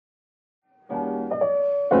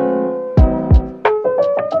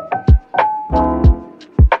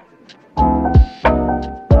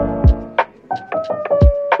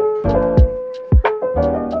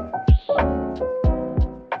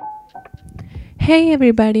Hey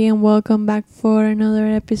everybody, and welcome back for another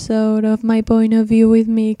episode of My Point of View with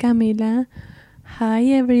me, Camila. Hi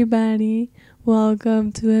everybody,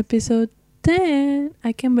 welcome to episode 10.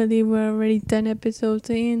 I can't believe we're already 10 episodes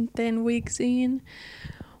in, 10 weeks in.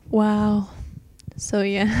 Wow. So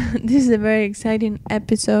yeah, this is a very exciting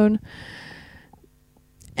episode.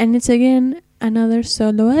 And it's again another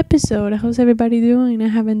solo episode. How's everybody doing? I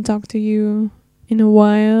haven't talked to you in a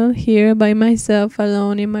while here by myself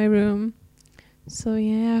alone in my room. So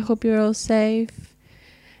yeah, I hope you're all safe.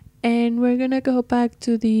 And we're gonna go back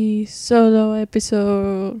to the solo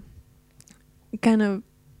episode kind of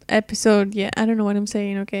episode. Yeah, I don't know what I'm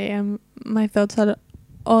saying, okay? My thoughts are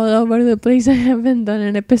all over the place. I haven't done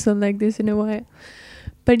an episode like this in a while.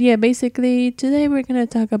 But yeah, basically today we're gonna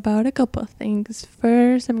talk about a couple of things.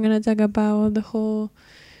 First, I'm gonna talk about the whole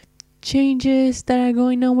changes that are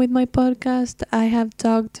going on with my podcast. I have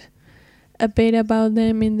talked a bit about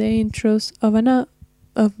them in the intros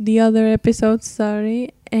of the other episodes, sorry,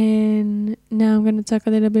 and now I'm gonna talk a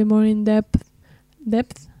little bit more in depth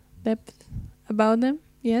about them.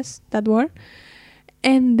 Yes, that word.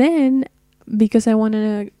 And then because I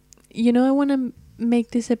wanna make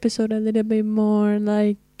this episode a little bit more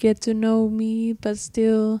like get to know me but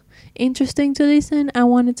still interesting to listen. I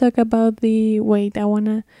want to talk about I want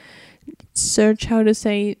to search how to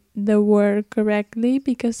say the word correctly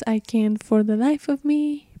because I can't for the life of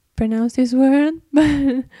me pronounce this word.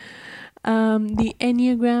 But the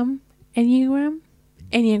Enneagram,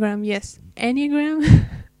 yes, Enneagram.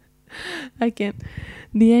 I can't.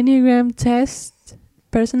 The Enneagram test,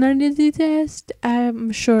 personality test.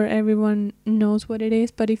 I'm sure everyone knows what it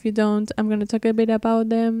is, but if you don't, I'm gonna talk a bit about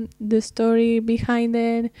them, the story behind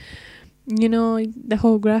it, the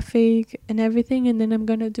whole graphic and everything, and then I'm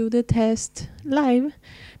gonna do the test live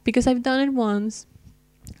because I've done it once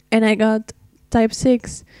and I got type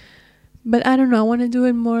 6, but I don't know, I want to do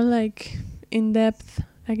it more like in depth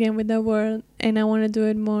again with the word, and I want to do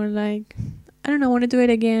it more like, I don't know, I want to do it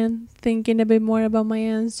again thinking a bit more about my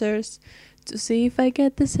answers to see if I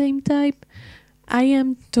get the same type. I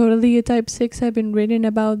am totally a type 6. I've been reading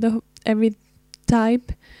about every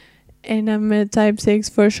type, and I'm a type 6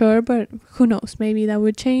 for sure, but who knows, maybe that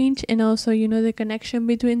would change. And also, the connection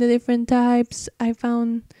between the different types. I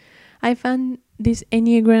found this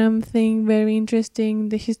Enneagram thing very interesting.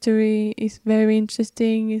 The history is very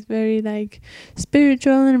interesting. It's very like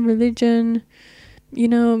spiritual and religion,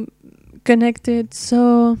 connected.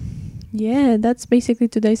 So yeah, that's basically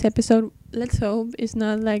today's episode. Let's hope it's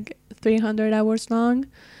not like 300 hours long.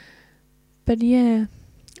 But yeah,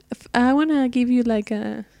 I want to give you like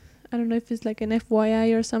I don't know if it's like an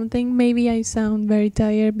FYI or something. Maybe I sound very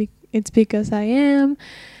tired. It's because I am.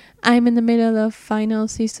 I'm in the middle of final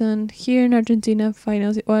season here in Argentina.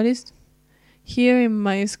 What is here in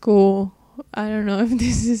my school? I don't know if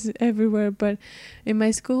this is everywhere, but in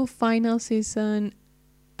my school, final season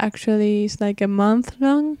actually is like a month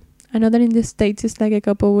long. I know that in the States it's like a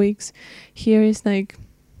couple weeks. Here is like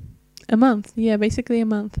a month. Yeah, basically a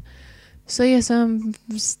month. So yes, I'm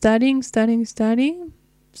studying.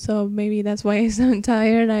 So maybe that's why I sound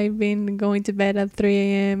tired. I've been going to bed at 3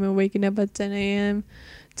 a.m. and waking up at 10 a.m.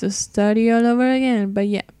 to study all over again. But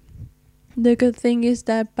yeah, the good thing is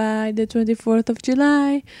that by the 24th of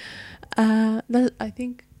July, the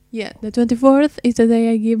 24th is the day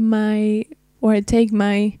I take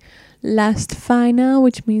my last final,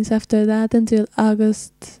 which means after that until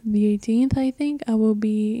August the 18th, I think, I will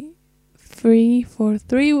be free for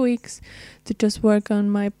 3 weeks to just work on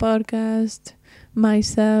my podcast,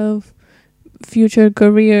 myself, future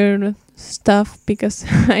career stuff, because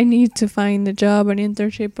I need to find a job, an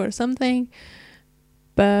internship or something.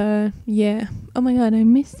 But yeah, oh my god, I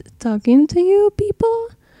missed talking to you people.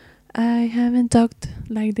 I haven't talked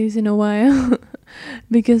like this in a while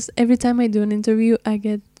because every time I do an interview I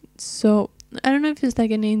get so, I don't know if it's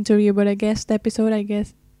like an interview but a guest episode,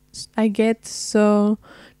 I get so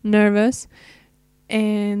nervous.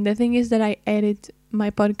 And the thing is that I edit my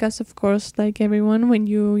podcast, of course, like everyone, when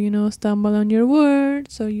you stumble on your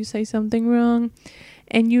words, so you say something wrong,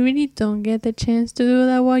 and you really don't get the chance to do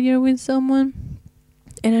that while you're with someone.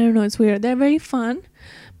 And I don't know, it's weird. They're very fun,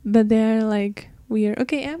 but they're like weird.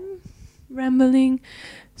 Okay, I'm rambling.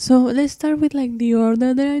 So let's start with like the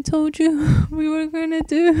order that I told you we were gonna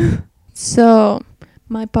do. So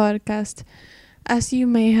my podcast, as you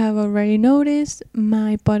may have already noticed,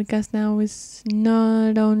 my podcast now is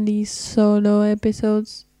not only solo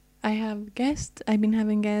episodes. I have guests. I've been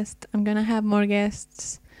having guests. I'm gonna have more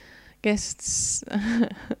guests. I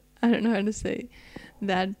don't know how to say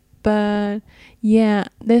that. But yeah,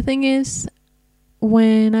 the thing is,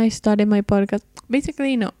 when I started my podcast,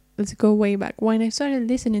 basically, no, let's go way back. When I started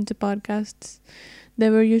listening to podcasts, they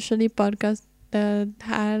were usually podcasts that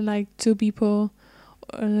had like two people,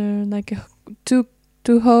 or like two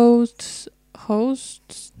hosts,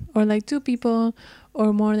 or like two people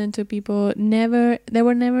or more than two people. They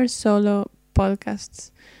were never solo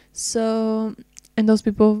podcasts. So, and those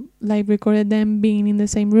people like recorded them being in the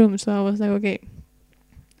same room. So I was like, okay,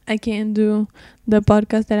 I can't do the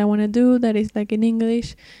podcast that I want to do that is like in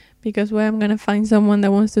English, because where I'm gonna find someone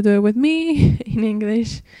that wants to do it with me in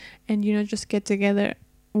English, and just get together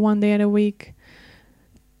one day at a week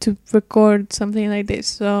to record something like this.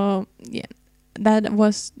 So yeah, that's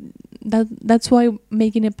why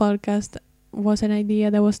making a podcast was an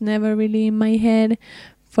idea that was never really in my head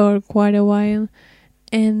for quite a while.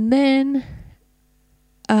 And then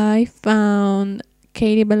I found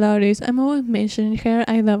Katie Bellaris. I'm always mentioning her.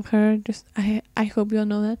 I love her. I hope you all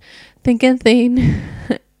know that. Think and Think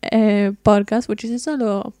podcast, which is a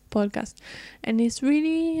solo podcast. And it's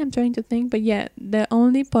really, I'm trying to think, but yeah, the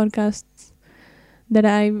only podcast that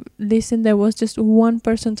I listened, there was just one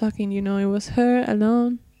person talking, it was her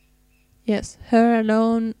alone. Yes, her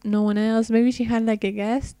alone, no one else. Maybe she had like a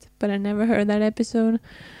guest, but I never heard that episode.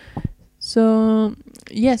 So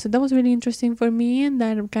yeah, so that was really interesting for me, and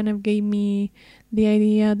that kind of gave me the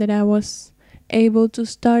idea that I was able to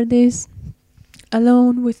start this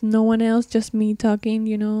alone with no one else, just me talking,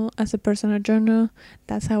 as a personal journal.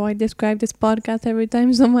 That's how I describe this podcast every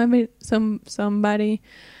time somebody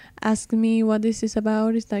asks me what this is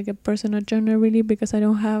about. It's like a personal journal, really, because I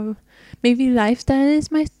don't have, maybe lifestyle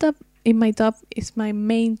is my is my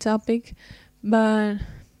main topic, but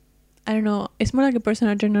I don't know, it's more like a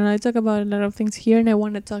personal journal. I talk about a lot of things here, and I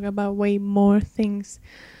want to talk about way more things.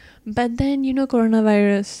 But then,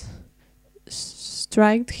 coronavirus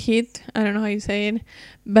hit, I don't know how you say it,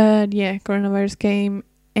 but yeah, coronavirus came,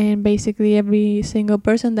 and basically every single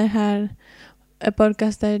person that had a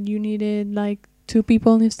podcast that you needed like two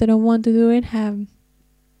people instead of one to do it have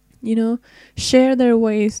share their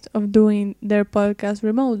ways of doing their podcast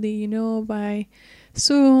remotely, by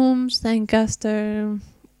Zoom, Zencaster,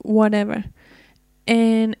 whatever.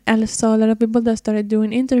 And I saw a lot of people that started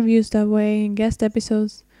doing interviews that way and guest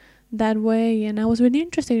episodes that way, and I was really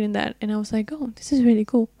interested in that, and I was like, oh, this is really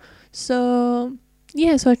cool. So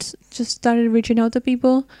yeah, so I just started reaching out to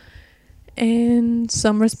people, and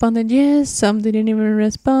some responded yes, some didn't even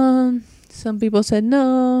respond, some people said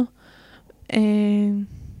no, and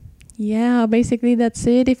yeah, basically that's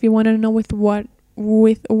it. If you want to know with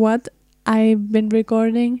what I've been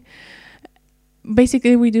recording,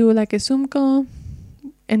 basically we do like a Zoom call,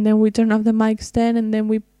 and then we turn off the mic stand, and then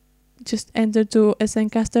we just enter to a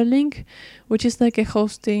Zencaster link, which is like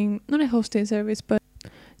not a hosting service, but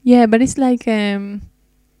yeah, but it's like a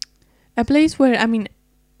place where,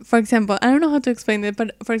 for example, I don't know how to explain it,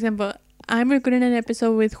 but for example, I'm recording an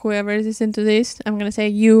episode with whoever is listening to this. I'm gonna say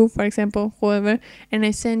you, for example, whoever, and I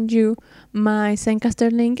send you my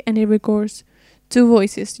Zencaster link, and it records two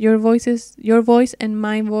voices, your voice and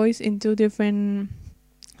my voice, in two different,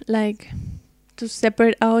 like, two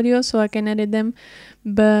separate audio, so I can edit them,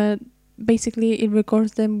 but basically it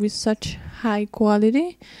records them with such high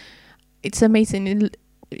quality. It's amazing.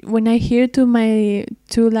 When I hear to my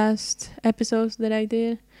two last episodes that I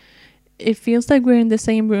did, it feels like we're in the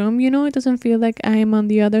same room, it doesn't feel like I'm on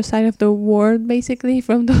the other side of the world, basically,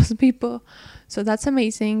 from those people. So that's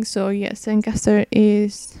amazing. So yes, Zencaster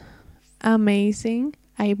is amazing.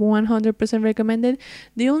 I 100% recommend it.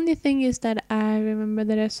 The only thing is that I remember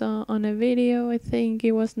that I saw on a video, I think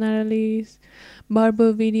it was Natalie's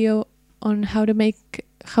Barbo video on how to make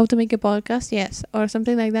a podcast, yes, or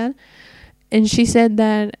something like that. And she said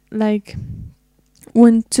that, like,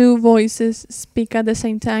 when two voices speak at the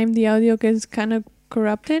same time, the audio gets kind of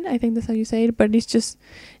corrupted. I think that's how you say it, but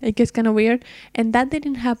it gets kind of weird. And that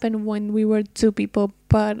didn't happen when we were two people,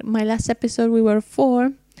 but my last episode we were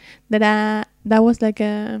four. That was like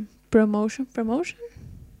a promotion.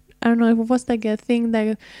 I don't know if it was like a thing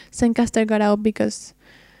that Zencaster got out because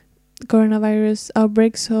coronavirus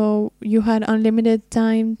outbreak, so you had unlimited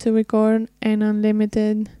time to record and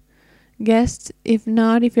unlimited guests. If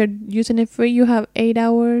you're using it free, you have 8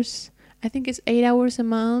 hours. I think it's 8 hours a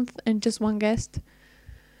month and just one guest.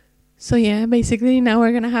 So yeah, basically now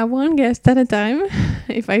we're gonna have one guest at a time.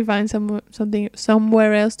 If I find something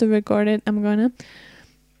somewhere else to record it, I'm gonna.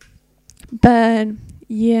 But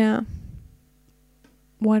yeah,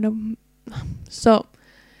 so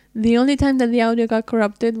the only time that the audio got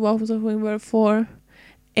corrupted was when we were four,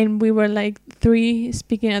 and we were like three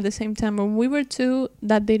speaking at the same time. When we were two,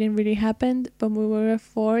 that didn't really happen, but we were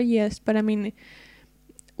four, yes. But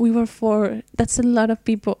we were 4. That's a lot of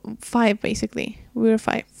people. 5 basically. We were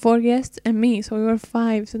 5. 4 guests and me. So we were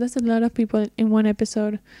 5. So that's a lot of people in one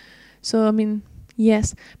episode. So I mean,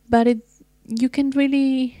 yes, but you can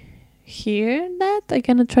really hear that. I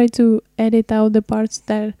kind of try to edit out the parts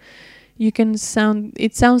that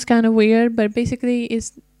it sounds kind of weird, but basically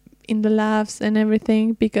it's in the laughs and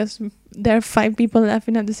everything, because there are 5 people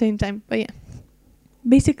laughing at the same time. But yeah,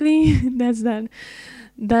 basically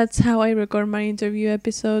that's how I record my interview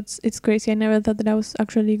episodes. It's crazy. I never thought that I was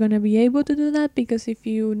actually gonna be able to do that, because if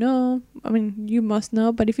you know, I mean, you must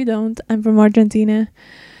know, but if you don't, I'm from Argentina,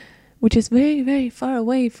 which is very, very far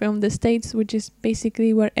away from the States, which is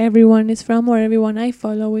basically where everyone is from, or everyone I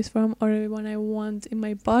follow is from, or everyone I want in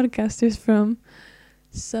my podcast is from.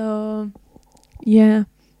 So, yeah,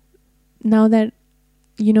 now that,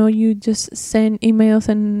 you just send emails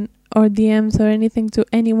or DMs or anything to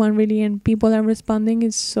anyone really, and people are responding,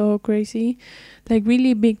 it's so crazy. Like,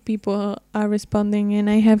 really big people are responding, and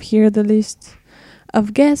I have here the list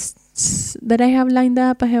of guests that I have lined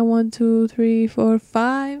up. I have 1, 2, 3, 4,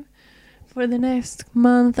 5. For the next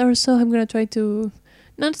month or so, I'm going to try to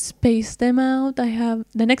not space them out. I have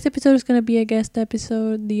the next episode is going to be a guest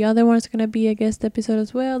episode. The other one's going to be a guest episode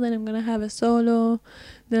as well. Then I'm going to have a solo.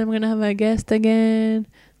 Then I'm going to have a guest again.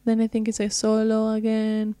 Then I think it's a solo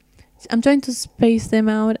again. I'm trying to space them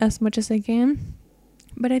out as much as I can.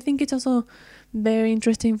 But I think it's also very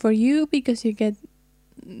interesting for you, because you get,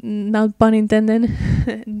 not pun intended,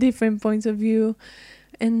 different points of view.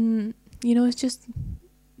 And, it's just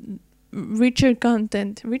richer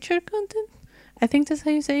content. I think that's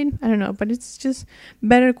how you say it. I don't know, but it's just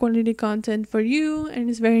better quality content for you, and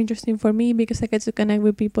it's very interesting for me, because I get to connect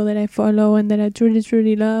with people that I follow and that I truly,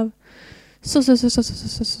 truly love so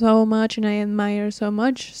much, and I admire so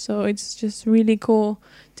much. So it's just really cool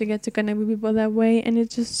to get to connect with people that way. And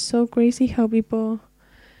it's just so crazy how people,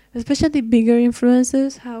 especially bigger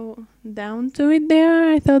influencers, how down to it they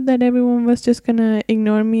are. I thought that everyone was just gonna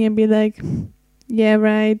ignore me and be like, yeah,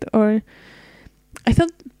 right. Or I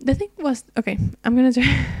thought the thing was, okay, I'm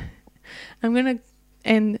gonna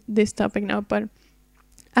end this topic now, but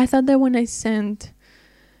I thought that when I sent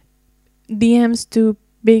DMs to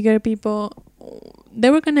bigger people, they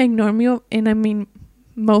were gonna ignore me. And I mean,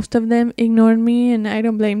 most of them ignored me, and I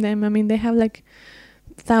don't blame them. I mean, they have like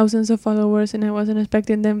thousands of followers, and I wasn't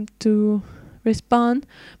expecting them to respond.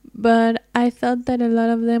 But I thought that a lot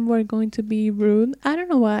of them were going to be rude. I don't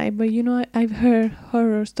know why, but I've heard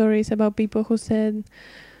horror stories about people who said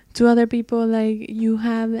to other people, like, you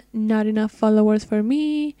have not enough followers for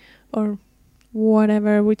me, or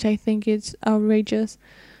whatever, which I think is outrageous.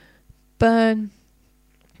 But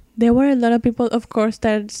there were a lot of people, of course,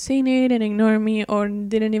 that seen it and ignored me, or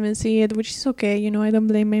didn't even see it, which is okay. I don't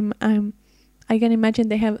blame them. I can imagine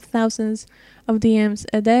they have thousands of DMs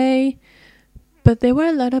a day. But there were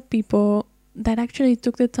a lot of people that actually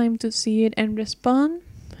took the time to see it and respond.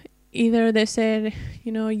 Either they said,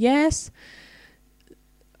 yes,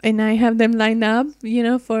 and I have them lined up,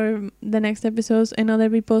 for the next episodes, and other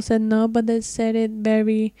people said no, but they said it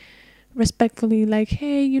very respectfully, like,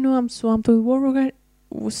 hey, I'm swamped with work.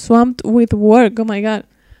 Oh my God,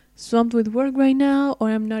 swamped with work right now, or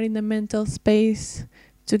I'm not in the mental space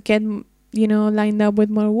to get, lined up with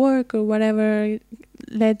more work or whatever.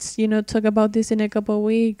 Let's, talk about this in a couple of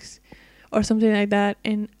weeks or something like that.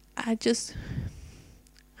 And I just,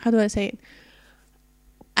 how do I say it?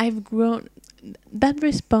 I've grown. That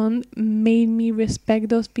response made me respect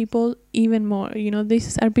those people even more.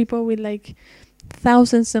 These are people with like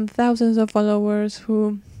thousands and thousands of followers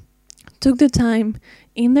who took the time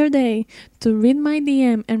in their day to read my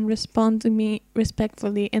DM and respond to me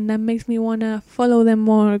respectfully. And that makes me want to follow them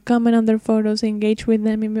more, comment on their photos, engage with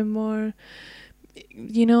them even more.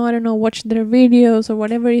 I don't know, watch their videos or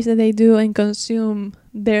whatever it is that they do, and consume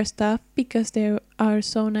their stuff, because they are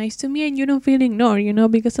so nice to me, and you don't feel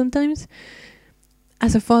ignored, because sometimes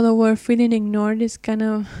as a follower, feeling ignored is kind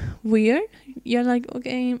of weird. You're like,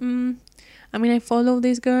 okay, I follow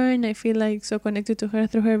this girl and I feel like so connected to her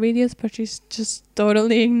through her videos, but she's just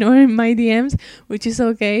totally ignoring my DMs, which is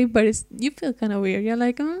okay, but you feel kind of weird. You're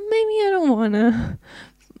like, maybe I don't want to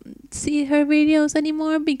see her videos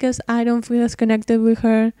anymore, because I don't feel as connected with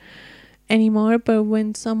her anymore. But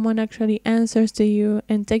when someone actually answers to you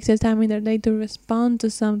and takes the time in their day to respond to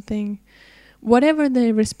something, whatever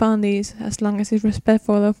the response is, as long as it's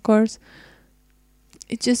respectful, of course,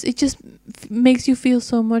 it just makes you feel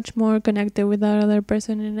so much more connected with that other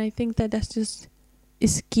person. And I think that that's just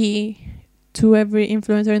is key to every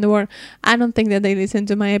influencer in the world. I don't think that they listen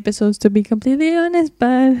to my episodes, to be completely honest,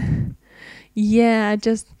 but yeah,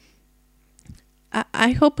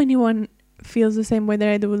 I hope anyone feels the same way that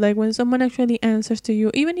I do. Like when someone actually answers to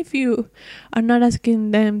you, even if you are not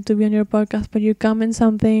asking them to be on your podcast, but you comment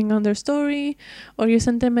something on their story, or you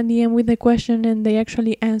send them a DM with a question and they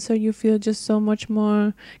actually answer, you feel just so much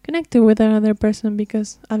more connected with another person,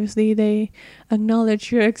 because obviously they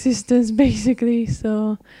acknowledge your existence basically.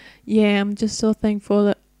 So yeah, I'm just so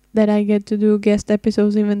thankful that I get to do guest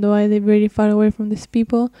episodes, even though I live really far away from these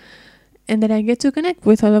people, and that I get to connect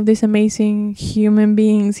with all of these amazing human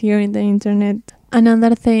beings here in the internet.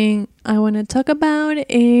 Another thing I want to talk about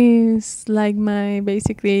is like my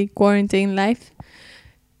basically quarantine life.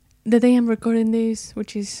 The day I'm recording this,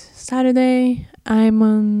 which is Saturday, I'm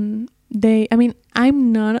not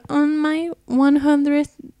on my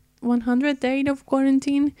 100th day of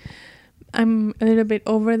quarantine. I'm a little bit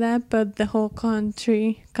over that, but the whole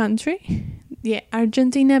country,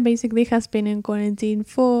 Argentina basically has been in quarantine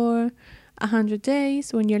for 100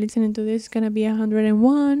 days. When you're listening to this, it's gonna be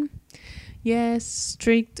 101. Yes,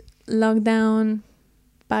 strict lockdown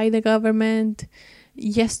by the government.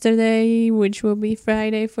 Yesterday, which will be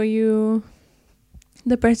Friday for you,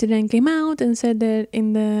 the president came out and said that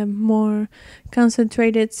in the more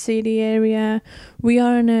concentrated city area, we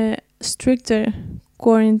are in a stricter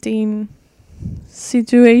quarantine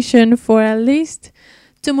situation for at least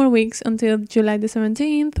 2 more weeks until July the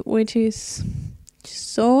 17th, which is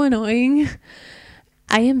so annoying.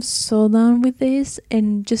 I am so done with this,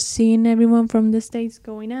 and just seeing everyone from the States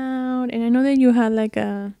going out. And I know that you had like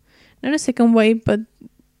not a second wave, but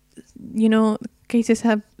cases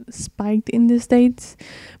have spiked in the States.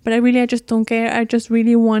 But I just don't care. I just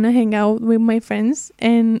really want to hang out with my friends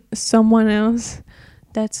and someone else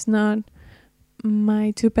that's not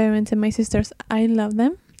my two parents and my sisters. I love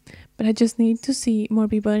them, but I just need to see more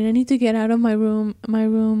people, and I need to get out of my room.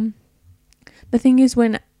 The thing is,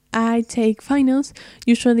 when I take finals,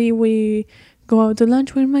 usually we go out to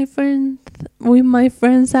lunch with my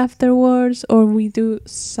friends afterwards, or we do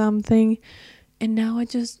something. And now I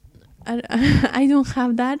don't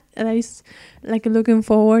have that. That is like looking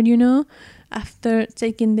forward, after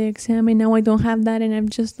taking the exam, and now I don't have that, and I'm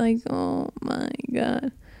just like, oh my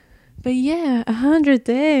god. But yeah, 100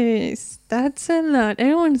 days. That's a lot.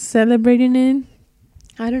 Everyone's celebrating it.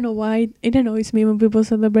 I don't know why. It annoys me when people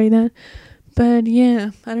celebrate that. But yeah,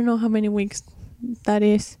 I don't know how many weeks that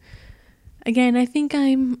is. Again, I think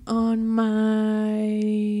I'm on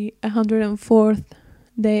my 104th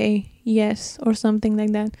day. Yes, or something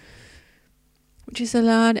like that. Which is a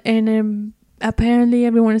lot. And apparently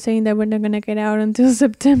everyone is saying that we're not going to get out until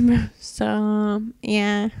September. So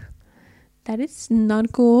yeah, that is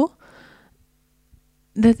not cool.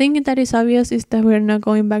 The thing that is obvious is that we're not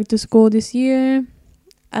going back to school this year.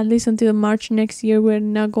 At least until March next year, we're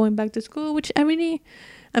not going back to school, which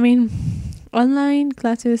online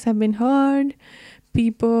classes have been hard.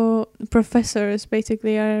 Professors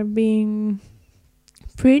basically are being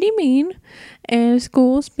pretty mean, and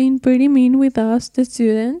schools being pretty mean with us, the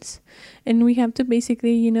students, and we have to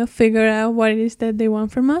basically, figure out what it is that they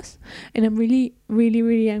want from us. And I'm really, really,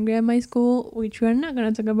 really angry at my school, which we're not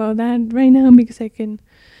going to talk about that right now because I can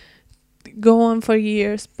go on for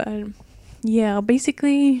years. But yeah,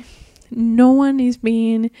 basically no one is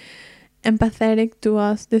being empathetic to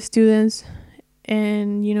us, the students,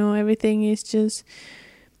 and everything is just,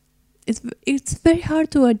 it's very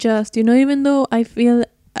hard to adjust, even though I feel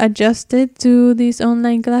adjusted to this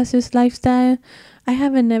online classes lifestyle. I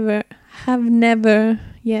have never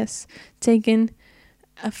taken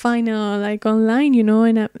a final like online,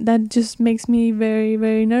 and that just makes me very,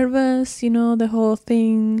 very nervous, the whole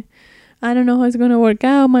thing. I don't know how it's gonna work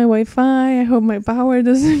out. My Wi-Fi, I hope my power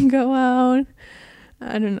doesn't go out.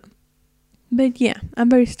 I don't know. But yeah, I'm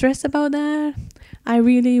very stressed about that. I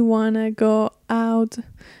really wanna go out.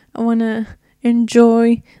 I wanna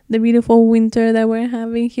enjoy the beautiful winter that we're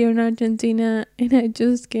having here in Argentina, and I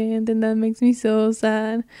just can't, and that makes me so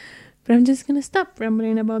sad. But I'm just gonna stop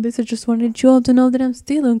rambling about this. I just wanted you all to know that I'm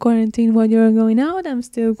still in quarantine while you're going out. I'm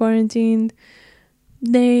still quarantined.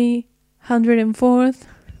 Day 104th.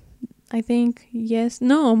 I think, yes,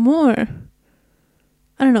 no, more.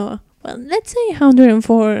 I don't know. Well, let's say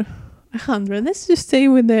 104, 100. Let's just stay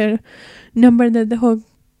with the number that the whole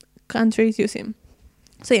country is using.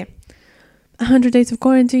 So yeah, 100 days of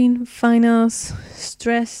quarantine, finals,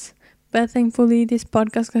 stress. But thankfully, this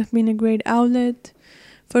podcast has been a great outlet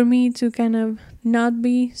for me to kind of not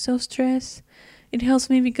be so stressed. It helps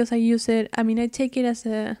me because I use it. I take it as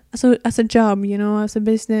a job, as a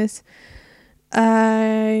business.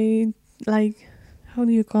 I like, how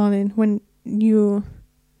do you call it when you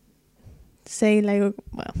say like,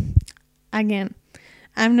 well, again,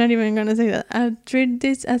 I'm not even gonna say that. I treat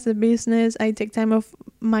this as a business. I take time of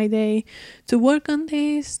my day to work on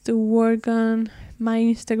this, to work on my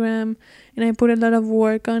Instagram, and I put a lot of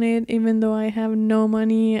work on it. Even though I have no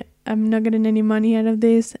money, I'm not getting any money out of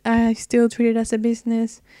this. I still treat it as a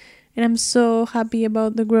business, and I'm so happy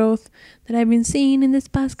about the growth that I've been seeing in this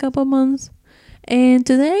past couple months. And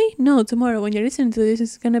tomorrow, when you're listening to this,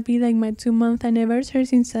 it's gonna be like my 2-month anniversary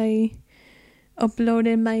since I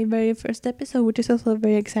uploaded my very first episode, which is also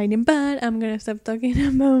very exciting. But I'm gonna stop talking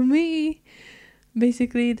about me.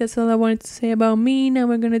 Basically, that's all I wanted to say about me. Now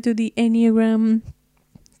we're gonna do the Enneagram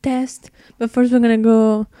test, but first we're gonna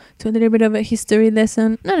go to a little bit of a history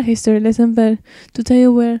lesson. Not a history lesson, but to tell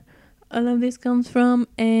you where all of this comes from.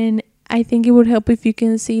 And I think it would help if you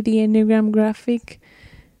can see the Enneagram graphic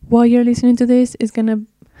while you're listening to this. It's gonna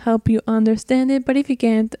help you understand it, but if you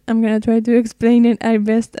can't, I'm gonna try to explain it as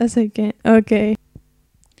best as I can. Okay,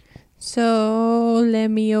 so let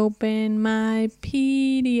me open my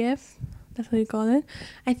PDF. That's what you call it.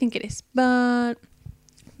 I think it is. But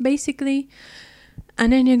basically,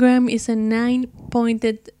 an Enneagram is a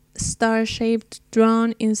 9-pointed star shaped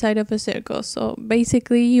drawn inside of a circle. So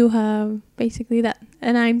basically you have that,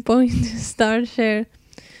 a 9-point star shape.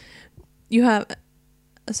 You have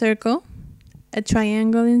a circle, a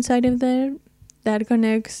triangle inside of there that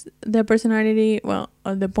connects the personality, or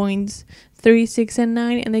the points 3, 6, and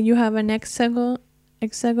 9, and then you have an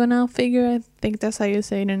hexagonal figure, I think that's how you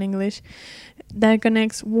say it in English, that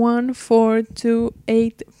connects 1, 4, 2,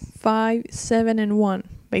 8, 5, 7, and 1,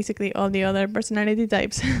 basically all the other personality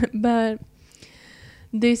types. But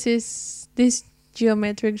this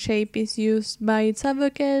geometric shape is used by its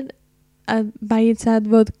advocates as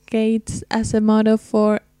a model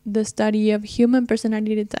for the study of human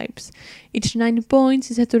personality types. Each 9 points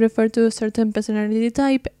is said to refer to a certain personality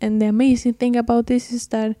type, and the amazing thing about this is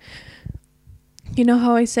that, you know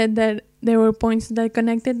how I said that there were points that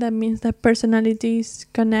connected? That means that personalities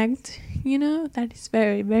connect, that is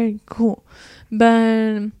very, very cool.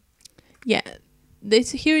 But yeah,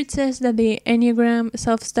 here it says that the Enneagram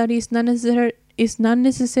self-study is not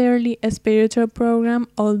necessarily a spiritual program,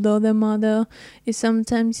 although the model is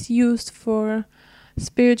sometimes used for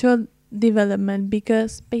spiritual development,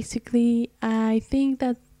 because basically I think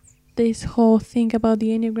that this whole thing about the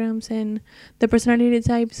Enneagrams and the personality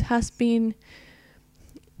types has been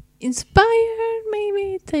inspired,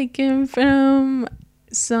 maybe taken from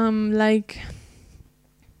some like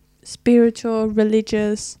spiritual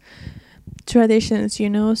religious traditions,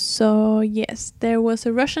 So yes, there was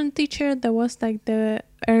a Russian teacher that was like the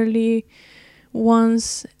early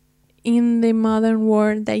ones in the modern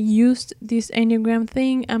world that used this Enneagram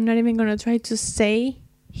thing. I'm not even gonna try to say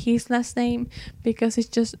his last name because it's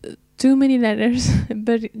just too many letters.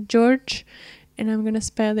 But George, and I'm gonna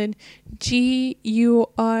spell it Gurdjieffff.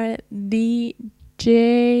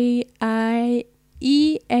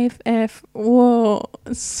 Whoa,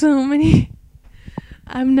 so many.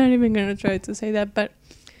 I'm not even gonna try to say that, but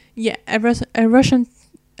yeah, a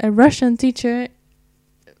Russian teacher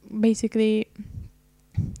basically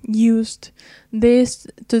used this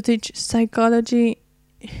to teach psychology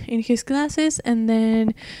in his classes. And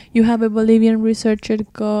then you have a Bolivian researcher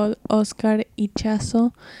called Oscar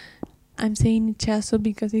Ichazo. I'm saying Ichazo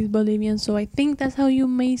because he's Bolivian, so I think that's how you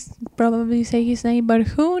may probably say his name, but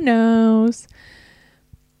who knows.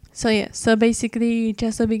 So basically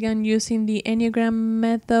Ichazo began using the Enneagram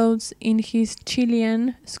methods in his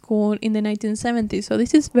Chilean school in the 1970s. So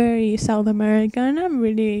this is very South American. I'm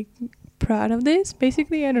really proud of this.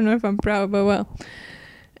 Basically, I don't know if I'm proud, but well.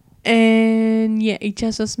 And yeah,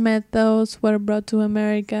 Ichazo's methods were brought to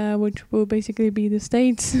America, which will basically be the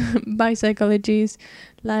States, by psychologists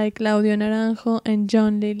like Claudio Naranjo and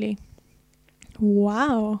John Lilly.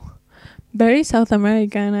 Wow, very South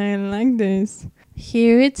American. I like this.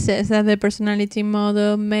 Here it says that the personality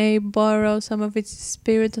model may borrow some of its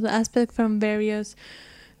spiritual aspect from various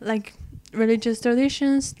like religious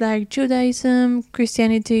traditions like Judaism,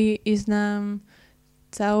 Christianity, Islam,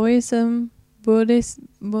 Taoism,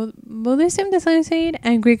 Buddhism, that's how you say it,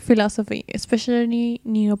 and Greek philosophy, especially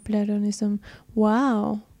Neoplatonism.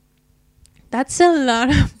 Wow, that's a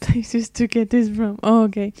lot of places to get this from. Oh,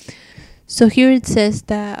 okay. So here it says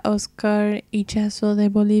that Oscar Ichazo, the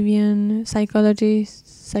Bolivian psychologist,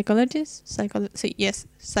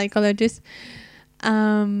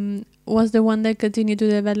 was the one that continued to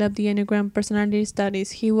develop the Enneagram personality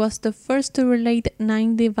studies. He was the first to relate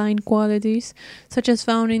 9 divine qualities, such as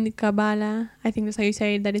found in the Kabbalah. I think that's how you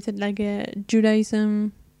say it, that is like a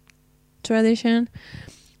Judaism tradition.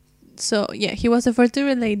 So yeah, he was the first to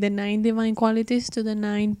relate the 9 divine qualities to the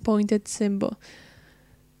 9-pointed symbol.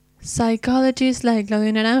 Psychologists like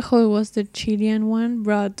Claudio Naranjo, who was the Chilean one,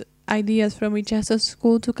 brought ideas from Rechazo's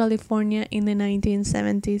school to California in the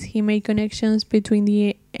 1970s. He made connections between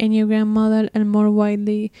the Enneagram model and more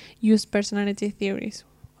widely used personality theories.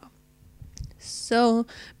 So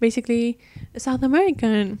basically, South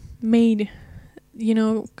American made,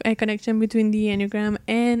 a connection between the Enneagram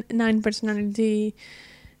and 9 personality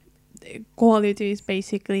qualities,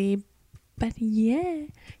 basically. But yeah,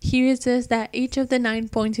 here it says that each of the 9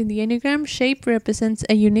 points in the Enneagram shape represents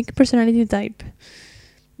a unique personality type.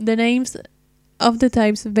 The names of the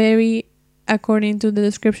types vary according to the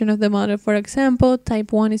description of the model. For example,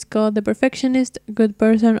 type 1 is called the perfectionist, good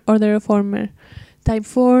person, or the reformer. Type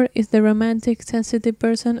 4 is the romantic, sensitive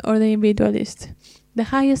person, or the individualist. The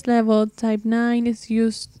highest level, type 9, is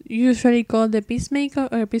usually called the peacemaker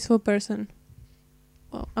or a peaceful person.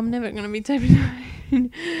 Well, I'm never gonna be type 9.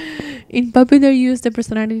 In popular use, the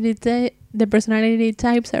personality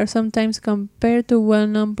types are sometimes compared to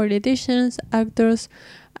well-known politicians, actors,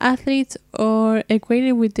 athletes, or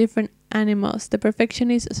equated with different animals. The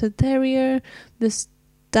perfectionist as a terrier, the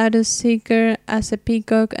status seeker as a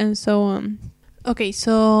peacock, and so on. Okay,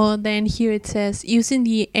 so then here it says, using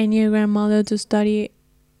the Enneagram model to study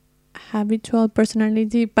habitual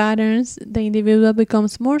personality patterns, the individual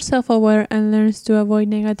becomes more self-aware and learns to avoid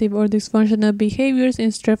negative or dysfunctional behaviors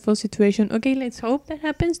in stressful situations. Okay, let's hope that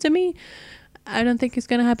happens to me. I don't think it's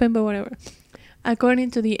gonna happen, but whatever. According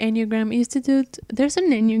to the Enneagram Institute, there's an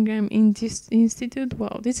Enneagram Institute.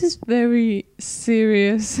 Wow, this is very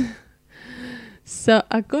serious. So,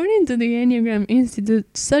 according to the Enneagram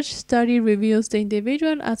Institute, such study reveals the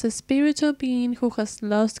individual as a spiritual being who has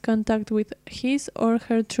lost contact with his or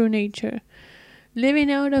her true nature.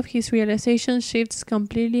 Living out of his realization shifts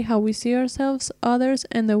completely how we see ourselves, others,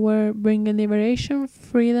 and the world, bringing liberation,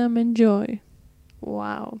 freedom, and joy.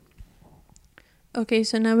 Wow. Okay,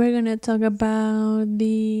 so now we're gonna talk about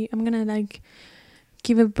I'm gonna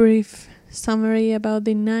give a brief summary about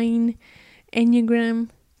the 9 Enneagram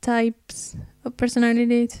types of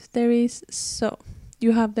personalities there is. So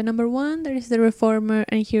you have the number 1, that is the reformer,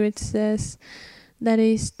 and here it says that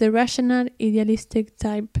is the rational, idealistic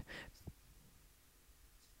type,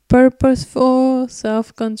 purposeful,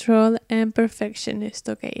 self-control, and perfectionist.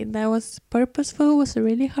 Okay, that was purposeful, was a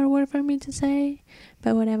really hard word for me to say,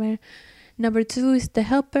 but whatever. Number 2 is the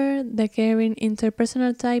helper. The caring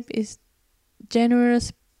interpersonal type is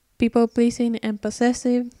generous, people-pleasing, and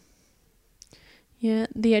possessive. Yeah,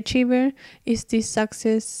 the achiever is the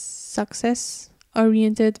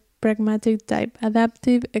success-oriented, pragmatic type,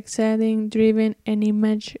 adaptive, excelling, driven, and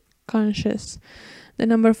image-conscious. The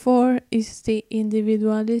number 4 is the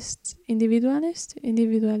individualist.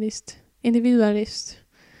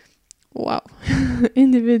 Wow.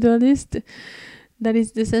 Individualist. That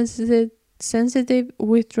is the sensitive,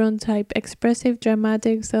 withdrawn type, expressive,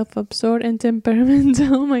 dramatic, self-absorbed, and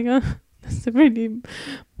temperamental. Oh my god, that's a really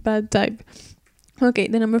bad type. Okay,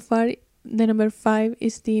 the number 5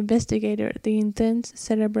 is the investigator, the intense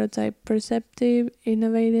cerebral type, perceptive,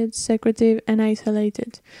 innovative, secretive, and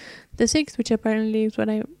isolated. The 6th, which apparently is what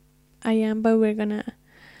I am, but we're gonna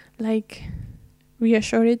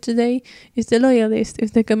reassure it today, is the loyalist,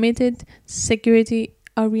 is the committed,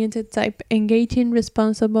 security-oriented type, engaging,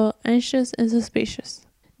 responsible, anxious, and suspicious.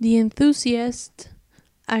 The enthusiast,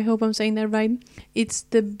 I hope I'm saying that right, it's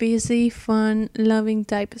the busy, fun, loving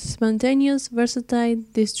type, spontaneous, versatile,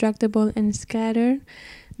 distractible, and scattered.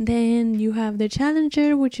 Then you have the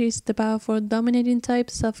challenger, which is the powerful, dominating type,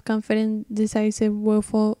 self-confident, decisive,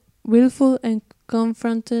 willful, and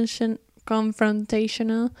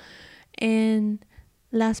confrontational. And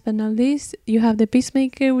last but not least, you have the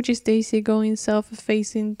peacemaker, which is the easygoing,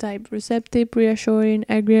 self-effacing type, receptive, reassuring,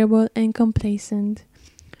 agreeable, and complacent.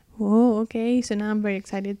 Oh, okay, so now I'm very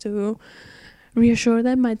excited to reassure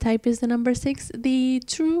that my type is the number 6, the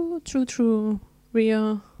true,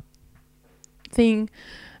 real thing.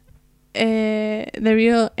 The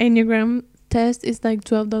real Enneagram test is like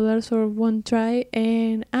 $12 for one try,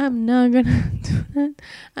 and I'm not gonna do that.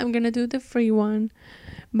 I'm gonna do the free one,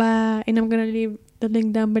 and I'm gonna leave the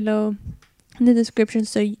link down below in the description,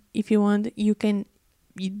 so if you want, you can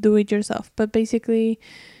do it yourself. But basically,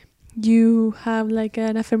 you have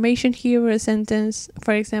an affirmation here or a sentence.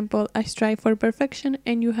 For example, I strive for perfection,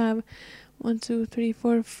 and you have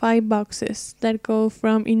 5 boxes that go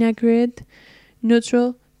from inaccurate,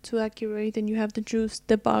 neutral, to accurate, and you have to choose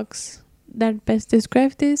the box that best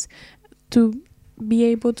describes this. To be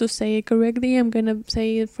able to say it correctly, I'm gonna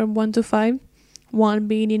say it from 1 to 5, 1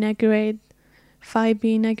 being inaccurate, 5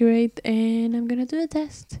 being accurate, and I'm gonna do the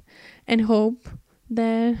test and hope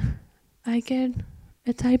that I get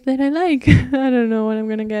a type that I like. I don't know what I'm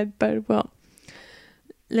gonna get, but well,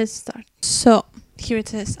 let's start. So here it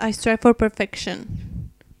says, I strive for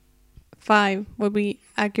perfection. 5 would be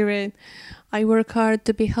accurate. I work hard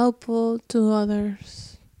to be helpful to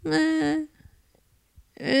others.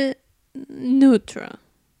 Neutral.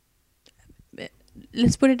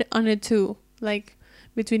 Let's put it on a 2, like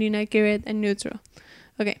between inaccurate and neutral.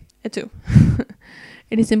 Okay, a 2.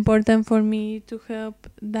 It is important for me to help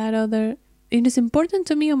that other. It is important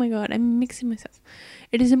to me. Oh my god, I'm mixing myself.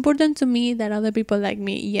 It is important to me that other people like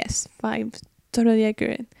me. Yes, 5. Totally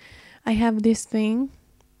accurate. I have this thing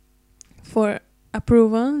for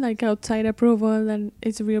approval, like outside approval, that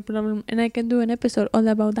it's a real problem, and I can do an episode all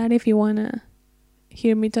about that if you wanna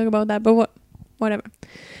hear me talk about that. But whatever.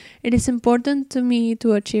 It is important to me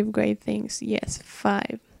to achieve great things. Yes,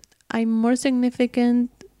 5. I make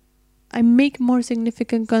more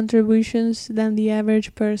significant contributions than the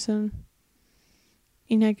average person.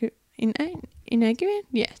 Inaccurate?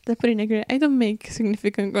 Yes, that's pretty inaccurate. I don't make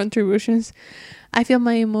significant contributions. I feel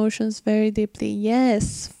my emotions very deeply.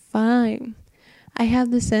 Yes, 5. I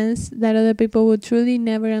have the sense that other people would truly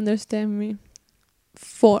never understand me.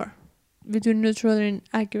 4. Between neutral and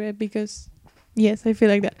accurate, because yes, I feel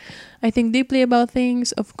like that. I think deeply about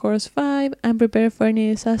things. Of course, 5. I'm prepared for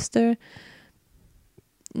any disaster.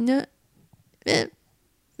 No,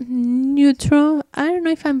 neutral. I don't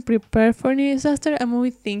know if I'm prepared for any disaster. I'm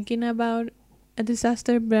always thinking about a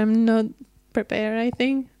disaster, but I'm not prepared, I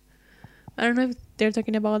think. I don't know if they're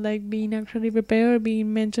talking about like being actually prepared or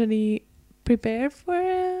being mentally prepared for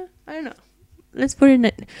it. I don't know. Let's put it in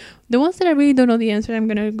the ones that I really don't know the answer. I'm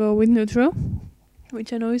gonna go with neutral,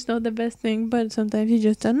 which I know is not the best thing, but sometimes you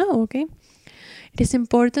just don't know. Okay. It is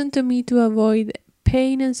important to me to avoid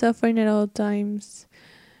pain and suffering at all times.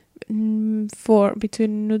 4.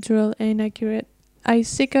 Between neutral and accurate. I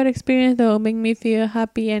seek out experience that will make me feel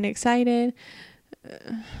happy and excited.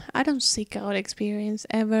 I don't seek out experience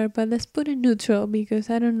ever, but let's put it neutral because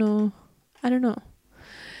I don't know.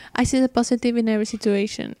 I see the positive in every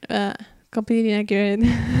situation. Completely inaccurate.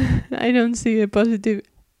 I don't see the positive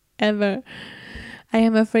ever. I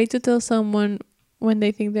am afraid to tell someone when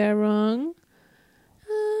they think they're wrong.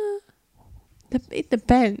 It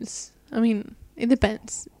depends. I mean, it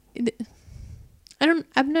depends.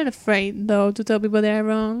 I'm not afraid though to tell people they're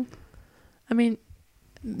wrong. I mean,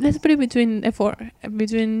 let's put it between a 4,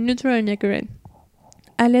 between neutral and accurate.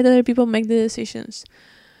 I let other people make the decisions.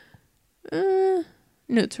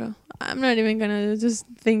 Neutral. I'm not even gonna just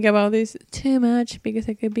think about this too much because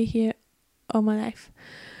I could be here all my life.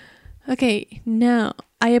 Okay, now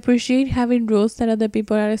I appreciate having rules that other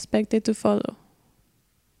people are expected to follow.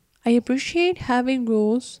 I appreciate having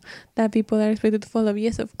rules that people are expected to follow.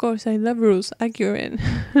 Yes, of course, I love rules. Accurate.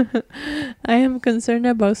 I am concerned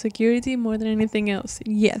about security more than anything else.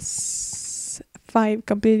 Yes. 5.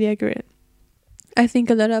 Completely accurate. I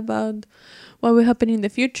think a lot about what will happen in the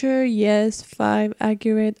future. Yes. 5.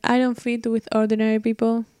 Accurate. I don't fit with ordinary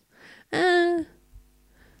people.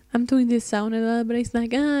 I'm doing this sound a lot, but it's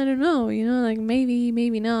like, I don't know, like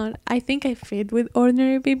maybe not. I think I fit with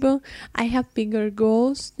ordinary people. I have bigger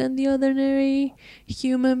goals than the ordinary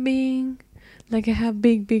human being. Like I have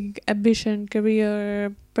big ambition,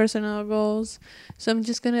 career, personal goals. So I'm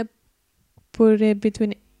just gonna put it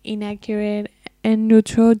between inaccurate and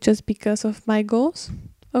neutral just because of my goals.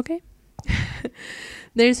 Okay?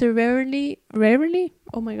 There's a rarely,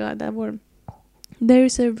 oh my god, that word. There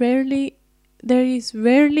is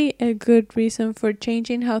rarely a good reason for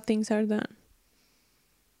changing how things are done.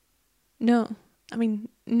 No, I mean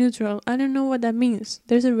neutral. I don't know what that means.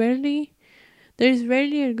 There is rarely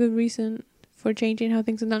a good reason for changing how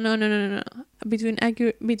things are done. No. Between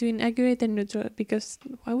accurate and neutral, because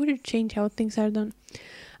why would it change how things are done?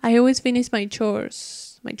 I always finish my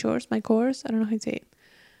chores. I don't know how to say it.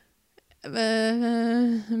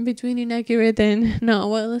 Between inaccurate and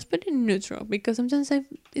let's put it in neutral because sometimes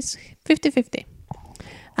it's 50-50.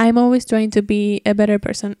 I'm always trying to be a better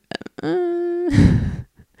person.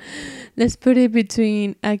 Let's put it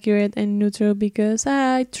between accurate and neutral because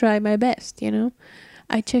I try my best,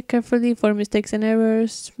 I check carefully for mistakes and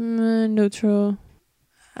errors. Neutral.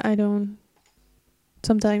 I don't.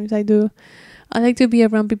 Sometimes I do. I like to be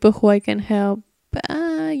around people who I can help.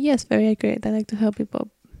 Yes, very accurate. I like to help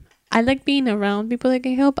people. I like being around people that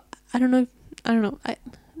can help. I don't know.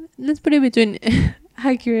 Let's put it between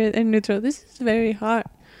accurate and neutral. This is very hard.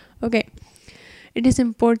 Okay. It is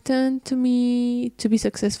important to me to be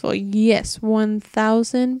successful. Yes,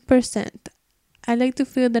 1000%. I like to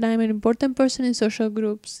feel that I'm an important person in social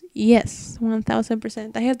groups. Yes,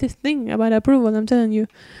 1000%. I have this thing about approval, I'm telling you.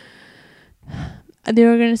 The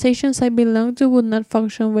organizations I belong to would not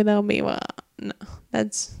function without me. Well, no,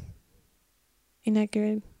 that's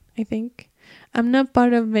inaccurate, I think. I'm not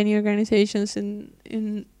part of many organizations in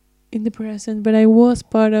the present, but I was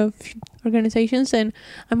part of organizations, and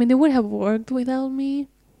I mean they would have worked without me,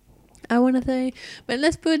 I want to say. But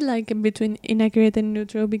let's put like in between inaccurate and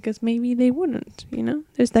neutral, because maybe they wouldn't,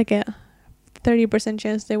 there's like a 30%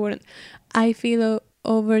 chance they wouldn't. I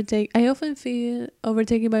often feel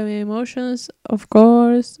overtaken by my emotions, of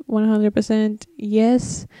course. 100%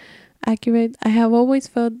 yes, accurate. I have always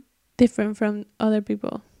felt different from other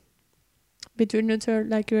people. Between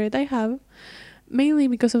neutral, accurate, I have, mainly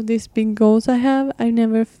because of these big goals I have. I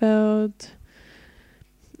never felt,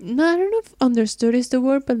 no, I don't know if understood is the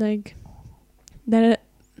word, but like that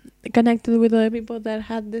connected with other people that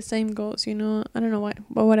had the same goals. I don't know why,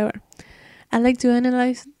 but whatever. I like to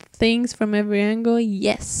analyze things from every angle.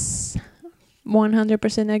 Yes,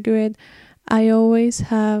 100% accurate. I always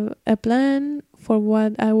have a plan for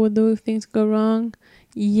what I would do if things go wrong.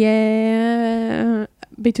 Yeah,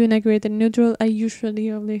 between accurate and neutral, I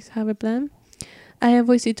usually always have a plan. I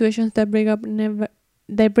avoid situations that bring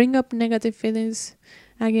up negative feelings.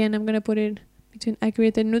 Again, I'm gonna put it between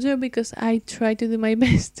accurate and neutral, because I try to do my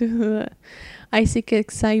best to. I seek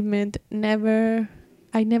excitement.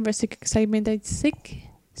 I never seek excitement. I seek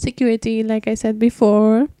security, like I said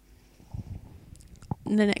before.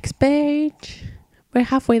 The next page. We're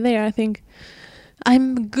halfway there, I think.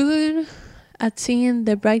 I'm good at seeing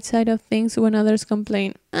the bright side of things when others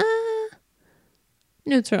complain.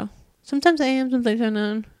 Neutral. Sometimes I am, sometimes I'm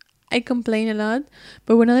not. I complain a lot,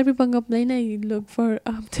 but when other people complain, I look for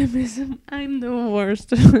optimism. I'm the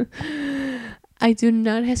worst. I do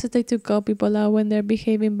not hesitate to call people out when they're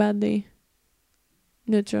behaving badly.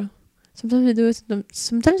 Neutral. Sometimes I do it.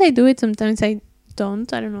 Sometimes I do it. Sometimes I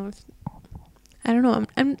don't. I don't know.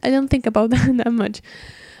 I don't think about that much.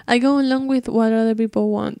 I go along with what other people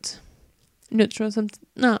want. Neutral.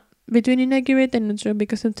 No, between inaccurate and neutral,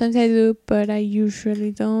 because sometimes I do, but I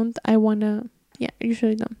usually don't.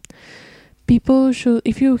 Usually don't. People should,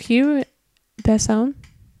 if you hear that sound,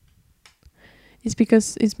 it's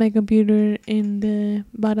because it's my computer and the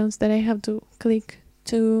buttons that I have to click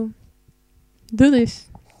to do this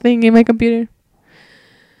thing in my computer.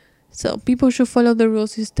 So people should follow the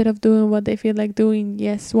rules instead of doing what they feel like doing.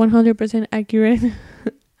 Yes, 100% accurate.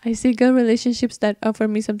 I seek out relationships that offer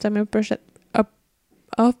me some time of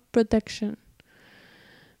protection.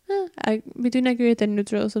 Between accurate and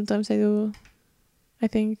neutral, sometimes I do. I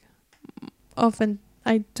think often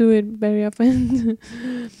I do it very often.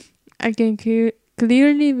 I can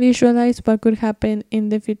clearly visualize what could happen in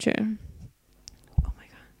the future. Oh my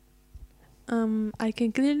god. I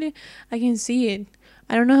can see it.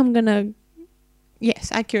 I don't know how I'm gonna. Yes,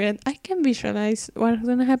 accurate. I can visualize what's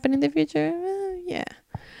gonna happen in the future. Yeah.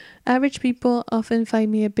 Average people often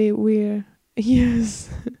find me a bit weird. Yes.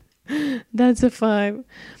 That's a 5.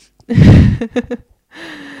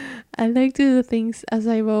 I like to do things as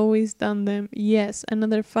I've always done them. Yes,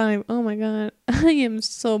 another 5. Oh my god. I am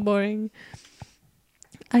so boring.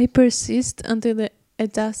 I persist until a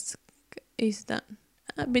task is done.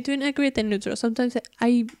 Between accurate and neutral. Sometimes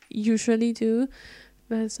I usually do,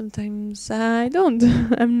 but sometimes I don't.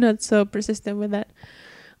 I'm not so persistent with that.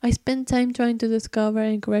 I spend time trying to discover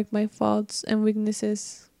and correct my faults and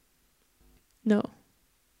weaknesses. No.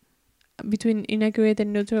 Between inaccurate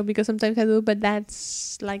and neutral, because sometimes I do, but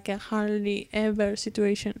that's like a hardly ever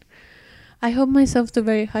situation. I hold myself to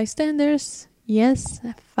very high standards. Yes,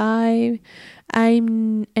 5.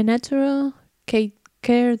 I'm a natural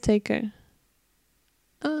caretaker.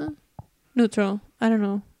 Neutral. I don't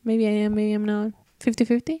know. Maybe I am, maybe I'm not.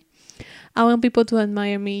 50-50. I want people to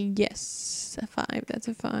admire me. Yes, a 5. That's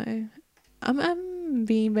a 5. I'm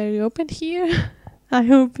being very open here. I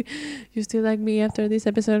hope you still like me after this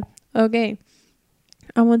episode. Okay.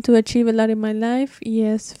 I want to achieve a lot in my life.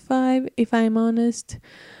 Yes, 5. If I'm honest,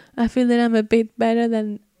 I feel that I'm a bit better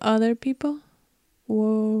than other people.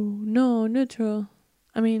 Whoa. No, neutral.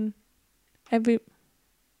 I mean,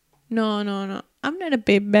 No. I'm not a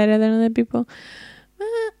bit better than other people.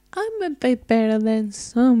 I'm a bit better than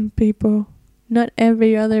some people. Not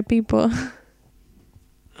every other people.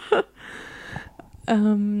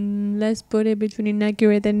 Let's put it between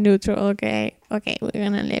inaccurate and neutral. Okay, we're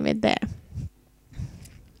gonna leave it there.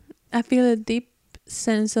 I feel a deep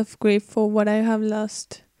sense of grief for what I have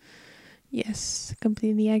lost. Yes,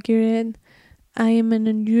 completely accurate. I am an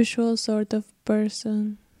unusual sort of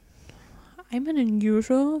person. I'm an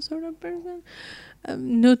unusual sort of person?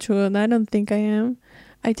 Neutral, I don't think I am.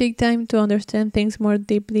 I take time to understand things more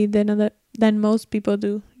deeply than most people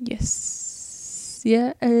do. Yes.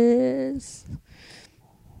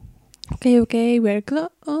 Okay, we're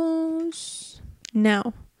close.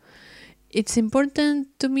 Now, it's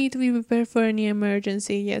important to me to be prepared for any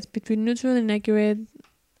emergency. Yes, between neutral and accurate.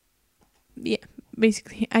 Yeah,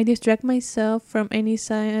 basically, I distract myself from any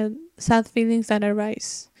sad feelings that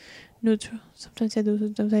arise. Neutral. Sometimes I do,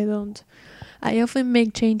 sometimes I don't. I often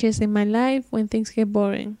make changes in my life when things get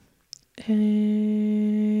boring.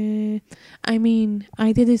 I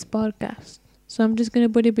did this podcast, so I'm just gonna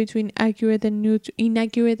put it between accurate and neutral,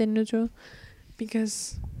 inaccurate and neutral,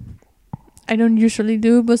 because I don't usually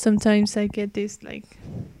do, but sometimes I get this like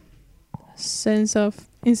sense of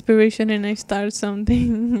inspiration and I start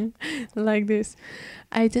something like this.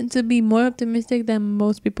 I tend to be more optimistic than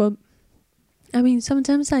most people.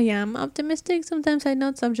 Sometimes I am optimistic, sometimes I'm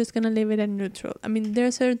not, so I'm just gonna leave it at neutral. There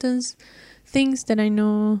are certain things that I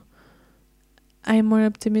know I'm more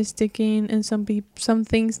optimistic in, and some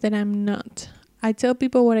things that I'm not. I tell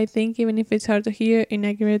people what I think, even if it's hard to hear.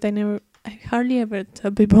 Inaccurate, I hardly ever tell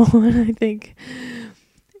people what I think.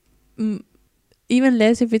 Even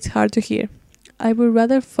less if it's hard to hear. I would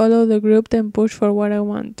rather follow the group than push for what I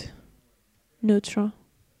want. Neutral.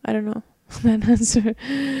 I don't know that answer.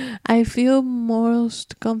 I feel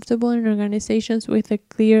most comfortable in organizations with a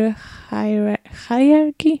clear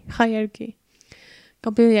hierarchy.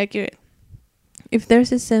 Completely accurate. If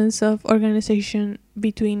there's a sense of organization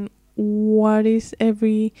between what is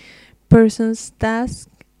every person's task,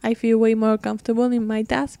 I feel way more comfortable in my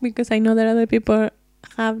task because I know that other people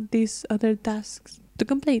have these other tasks to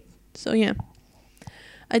complete. So yeah,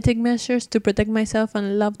 I take measures to protect myself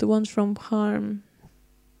and loved ones from harm.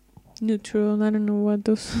 Neutral. I don't know what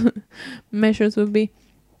those measures would be.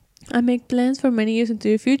 I make plans for many years into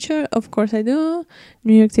the future. Of course I do.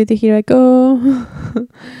 New York City, here I go.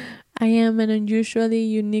 I am an unusually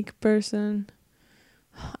unique person.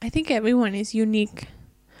 I think everyone is unique.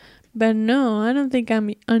 But no, I don't think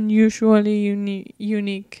I'm unusually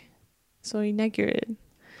unique. So inaccurate.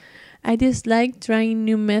 I dislike trying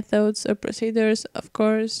new methods or procedures. Of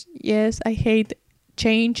course, yes, I hate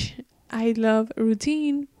change. I love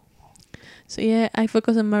routine. So yeah, I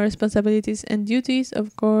focus on my responsibilities and duties.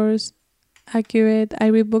 Of course, accurate. I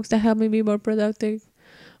read books that help me be more productive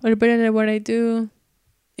or better at what I do.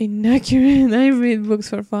 Inaccurate. I read books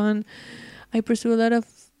for fun. I pursue a lot of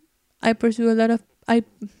I put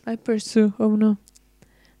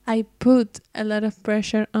a lot of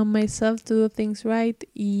pressure on myself to do things right.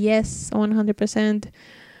 Yes, 100%.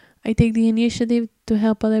 I take the initiative to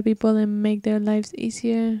help other people and make their lives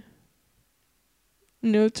easier.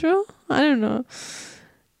 Neutral? I don't know.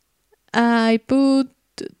 I put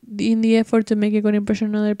in the effort to make a good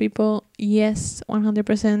impression on other people. Yes,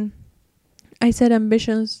 100%. I set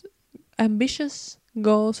ambitious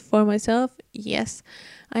goals for myself. Yes,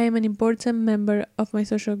 I am an important member of my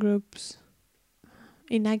social groups.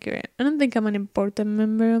 Inaccurate. I don't think I'm an important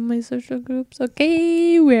member of my social groups.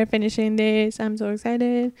 Okay, we're finishing this. I'm so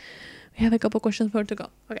excited. We have a couple questions more to go.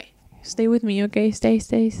 Okay, stay with me. Okay,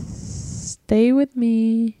 stay with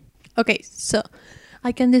me. Okay, so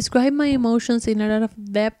I can describe my emotions in a lot of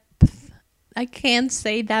depth. I can't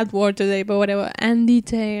say that word today, but whatever. And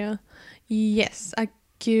detail. Yes,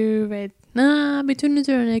 accurate. Between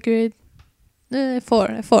neutral and accurate.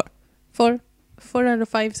 4 out of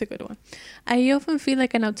 5 is a good one. I often feel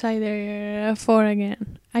like an outsider. 4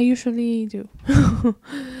 again. I usually do.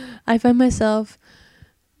 I find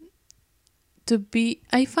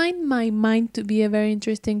my mind to be a very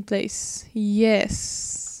interesting place.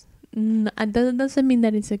 Yes. That doesn't mean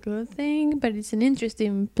that it's a good thing, but it's an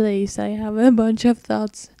interesting place. I have a bunch of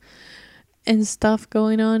thoughts and stuff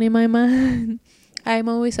going on in my mind. I'm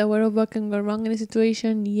always aware of what can go wrong in a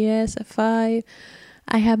situation. Yes, a 5.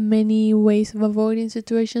 I have many ways of avoiding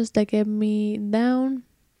situations that get me down.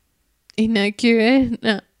 Inaccurate.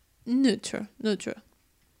 No, neutral.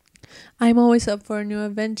 I'm always up for a new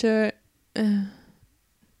adventure.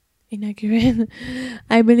 Inaccurate.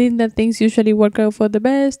 I believe that things usually work out for the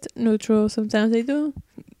best. Neutral. Sometimes they do.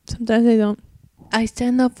 Sometimes they don't. I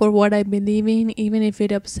stand up for what I believe in, even if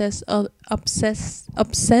it upsets other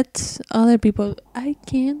people. I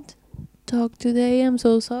can't talk today. I'm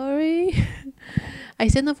so sorry. I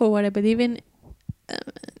stand up for what I believe in.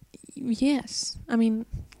 Yes.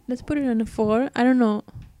 Let's put it on a 4. I don't know.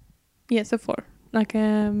 Yes, a 4. Like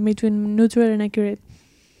between neutral and accurate.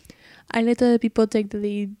 I let other people take the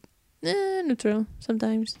lead. Neutral.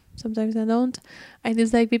 Sometimes I don't. I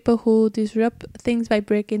dislike people who disrupt things by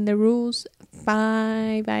breaking the rules.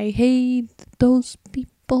 5. I hate those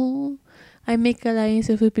people. I make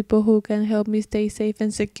alliances with people who can help me stay safe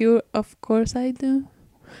and secure. Of course I do.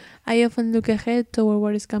 I often look ahead toward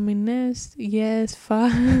what is coming next. Yes,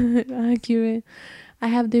 5. Accurate. I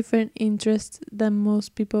have different interests than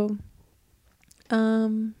most people.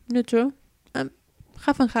 Neutral.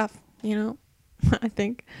 Half and half, I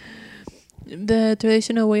think. The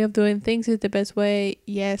traditional way of doing things is the best way.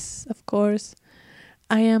 Yes, of course.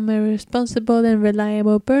 I am a responsible and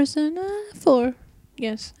reliable person. 4.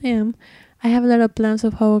 Yes, I am. I have a lot of plans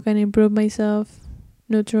of how I can improve myself.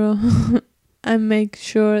 Neutral. I make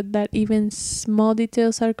sure that even small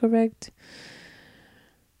details are correct.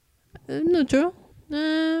 Neutral.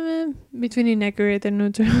 Between inaccurate and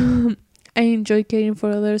neutral. I enjoy caring for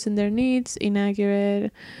others and their needs.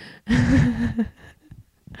 Inaccurate.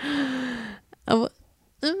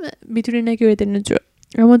 Between inaccurate and neutral.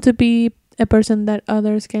 I want to be a person that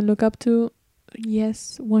others can look up to.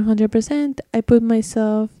 Yes, 100%. I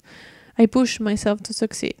push myself to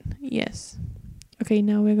succeed. Yes. Okay,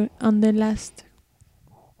 now we're going on the last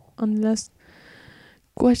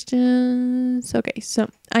questions. Okay, so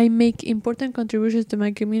I make important contributions to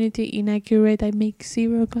my community. Inaccurate. I make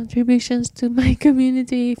 0 contributions to my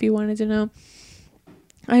community, if you wanted to know.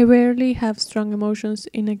 I rarely have strong emotions.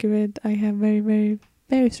 Inaccurate. I have very, very,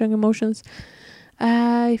 very strong emotions.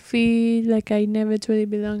 I feel like I never truly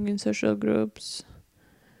belong in social groups.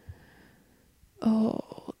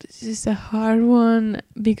 Oh, this is a hard one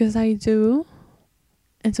because I do.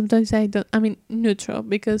 And sometimes I don't. I mean, neutral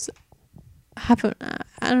because I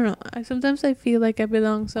don't know. Sometimes I feel like I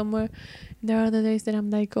belong somewhere. There are other days that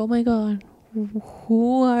I'm like, oh my God,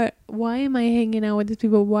 why am I hanging out with these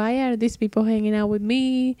people? Why are these people hanging out with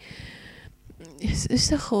me?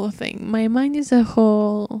 It's a whole thing. My mind is a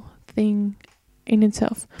whole thing in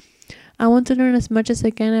itself. I want to learn as much as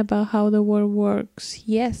I can about how the world works.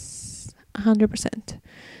 Yes, 100%.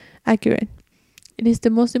 Accurate. It is the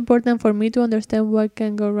most important for me to understand what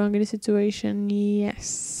can go wrong in a situation.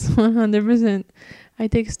 Yes, 100%. I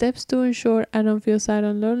take steps to ensure I don't feel sad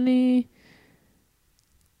or lonely.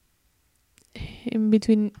 In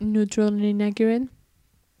between neutral and inaccurate.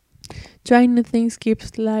 Trying new things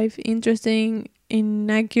keeps life interesting.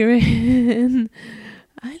 Inaccurate.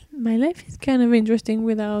 My life is kind of interesting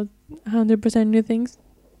without 100% new things.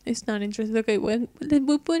 It's not interesting. Okay, well,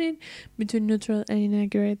 we'll put it between neutral and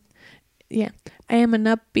inaccurate. Yeah, I am an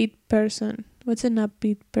upbeat person. What's an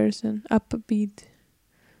upbeat person? Upbeat.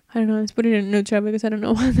 I don't know. Let's put it in neutral because I don't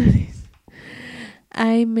know what that is.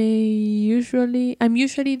 I'm usually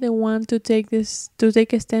the one to take a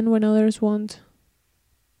stand when others won't.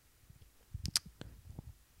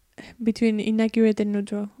 Between inaccurate and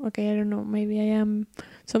neutral. Okay, I don't know. Maybe I am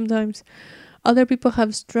sometimes. Other people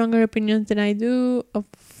have stronger opinions than I do. Of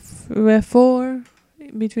 4.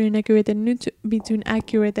 Between accurate and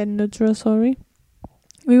neutral. Sorry.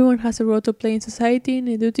 Everyone has a role to play in society and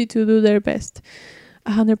a duty to do their best.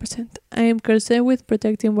 100%. I am concerned with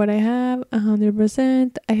protecting what I have.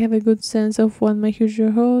 100%. I have a good sense of what my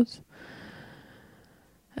future holds.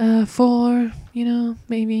 4.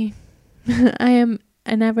 Maybe. I am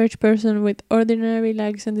an average person with ordinary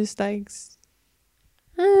likes and dislikes.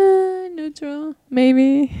 Neutral.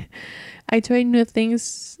 Maybe. I try new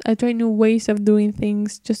things. I try new ways of doing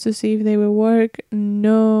things just to see if they will work.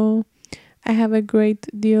 No. I have a great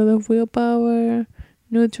deal of willpower.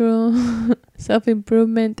 Neutral.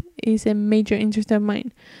 Self-improvement is a major interest of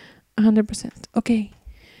mine. 100%. Okay.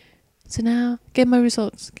 So now, get my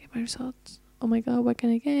results. Oh my God, what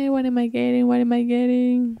can I get? What am I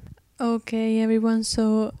getting? Okay, everyone.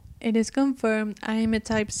 So it is confirmed. I am a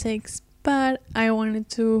type 6. But I wanted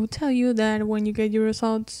to tell you that when you get your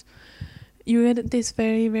results, you get this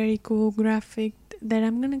very, very cool graphic that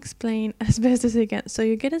I'm going to explain as best as I can. So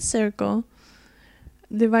you get a circle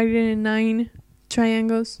divided in 9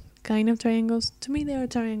 triangles, kind of triangles. To me, they are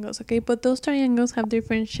triangles, okay? But those triangles have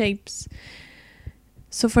different shapes.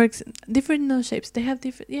 So for different no shapes. They have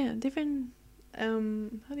different, how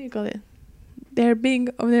do you call it? They're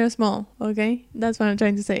big or they're small, okay? That's what I'm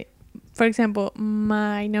trying to say. For example,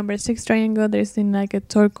 my number 6 triangle, there's in like a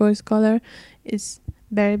turquoise color. It's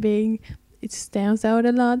very big. It stands out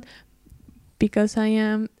a lot because I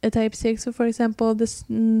am a type 6. So for example, this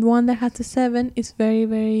one that has a 7 is very,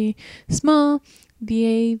 very small.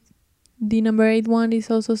 The number 8 one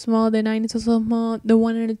is also small. The 9 is also small. The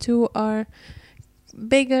 1 and the 2 are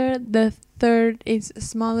bigger. The 3rd is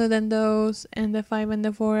smaller than those, and the 5 and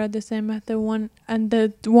the 4 are the same as the 1 and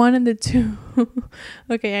the 2.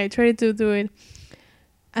 Okay, I tried to do it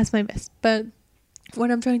as my best, but what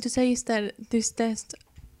I'm trying to say is that this test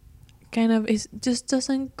kind of just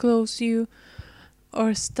doesn't close you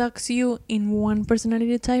or stucks you in one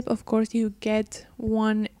personality type. Of course, you get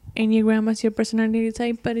one Enneagram as your personality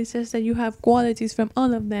type, but it says that you have qualities from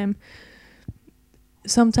all of them.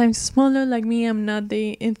 sometimes smaller. Like me, I'm not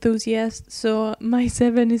the enthusiast, so my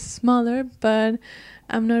 7 is smaller, but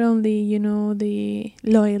I'm not only, the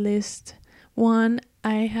loyalist one.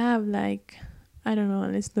 I have, like, I don't know,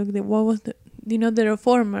 let's look, what was the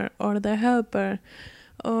reformer or the helper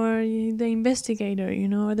or the investigator,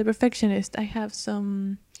 or the perfectionist. I have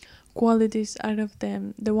some qualities out of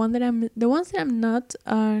them. The ones that I'm not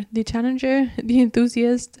are the challenger, the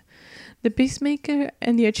enthusiast, the peacemaker,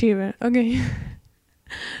 and the achiever. Okay.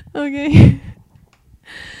 Okay.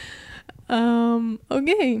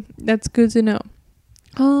 Okay, that's good to know.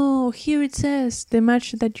 Oh, here it says the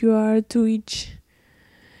match that you are to each.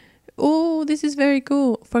 Oh, this is very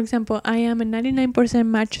cool. For example, I am a 99%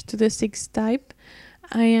 match to the 6 type.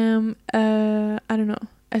 I am, I don't know,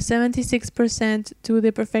 a 76% to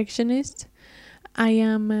the perfectionist. I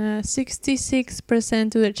am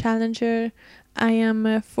 66% to the challenger. I am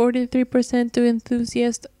 43% to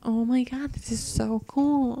enthusiast. Oh my god, this is so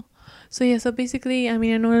cool. So yeah, so basically, I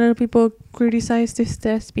mean, I know a lot of people criticize this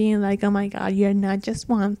test being like, oh my god, you're not just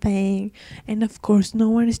one thing. And of course, no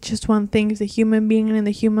one is just one thing. The human being and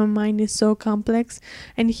the human mind is so complex.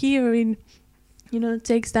 And here it,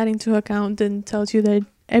 takes that into account and tells you that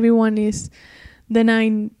everyone is the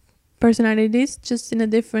 9 personalities, just in a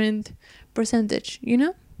different percentage,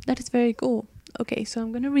 That is very cool. Okay, so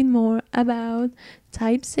I'm gonna read more about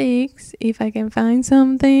type 6, if I can find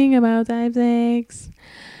something about type 6.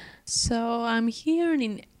 So I'm here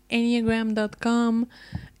in Enneagram.com,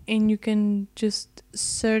 and you can just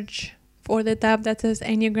search for the tab that says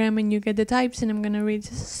Enneagram and you get the types, and I'm gonna read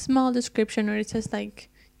just a small description, or it says, like,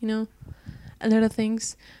 a lot of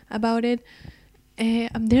things about it.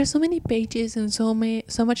 There are so many pages and so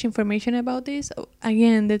much information about this.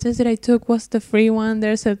 Again, the test that I took was the free one.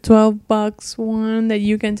 There's a $12 one that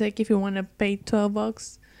you can take if you want to pay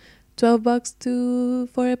 $12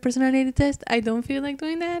 for a personality test. I don't feel like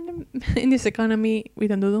doing that. In this economy, we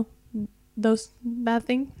don't do those bad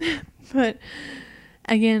things. But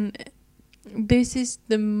again, this is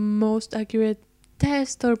the most accurate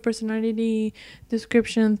test or personality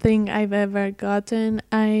description thing I've ever gotten.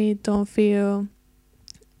 I don't feel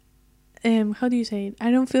how do you say it?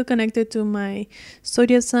 I don't feel connected to my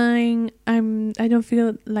zodiac sign. I don't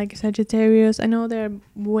feel like Sagittarius. I know there are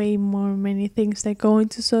many things that go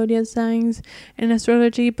into zodiac signs and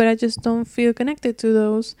astrology, but I just don't feel connected to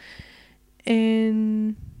those.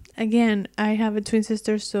 And again, I have a twin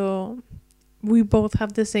sister, so we both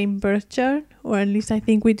have the same birth chart, or at least I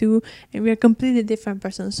think we do, and we are completely different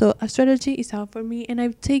persons. So astrology is out for me, and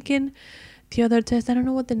I've taken the other test. I don't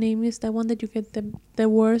know what the name is, the one that you get the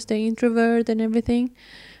worst, the introvert and everything.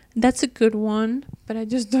 That's a good one, but I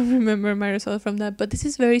just don't remember my result from that. But this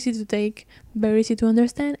is very easy to take, very easy to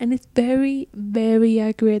understand, and it's very, very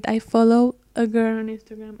accurate. I follow a girl on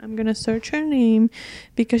Instagram. I'm gonna search her name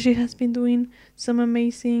because she has been doing some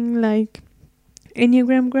amazing, like,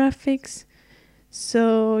 Enneagram graphics.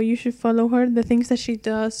 So you should follow her. The things that she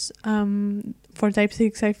does for type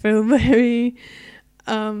 6, I feel very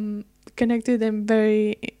connected and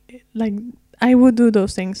very, like, I would do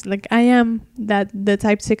those things. Like, I am the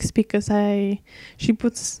type 6 because she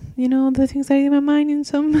puts, the things that are in my mind in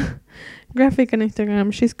some graphic on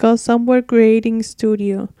Instagram. She's called Somewhere Creating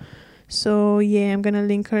Studio. So yeah, I'm gonna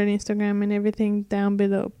link her on Instagram and everything down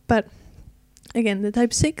below. But again, the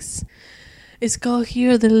type 6 is called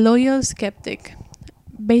here the loyal skeptic.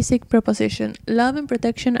 Basic proposition: love and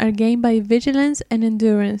protection are gained by vigilance and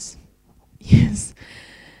endurance. Yes.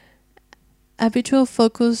 Habitual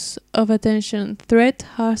focus of attention: threat,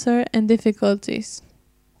 hazard, and difficulties.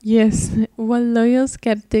 Yes. What loyal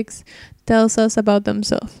skeptics tells us about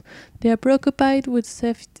themselves: they are preoccupied with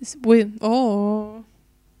safety.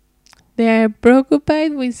 They are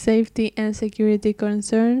preoccupied with safety and security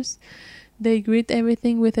concerns. They greet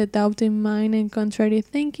everything with a doubting mind and contrary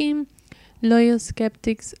thinking. Loyal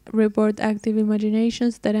skeptics report active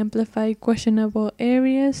imaginations that amplify questionable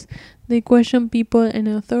areas. They question people and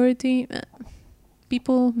authority.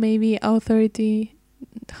 People, maybe, authority,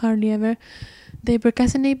 hardly ever. They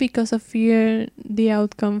procrastinate because of fear the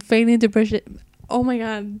outcome, failing to pursue. Oh my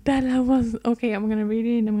god, that was okay. I'm gonna read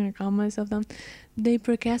it and I'm gonna calm myself down. They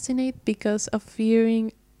procrastinate because of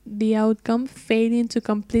fearing the outcome, failing to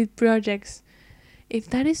complete projects. If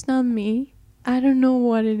that is not me, I don't know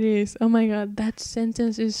what it is. Oh my god, that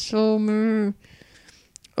sentence is so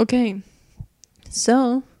okay.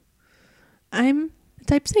 So I'm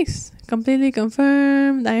type 6, completely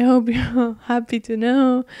confirmed. I hope you're happy to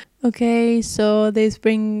know. Okay, so this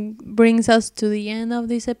brings us to the end of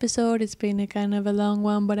this episode. It's been a kind of a long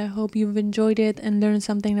one, but I hope you've enjoyed it and learned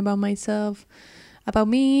something about myself, about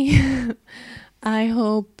me. I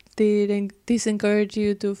hope this encourage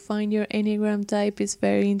you to find your Enneagram type. It's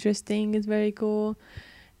very interesting. It's very cool.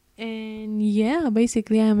 And yeah,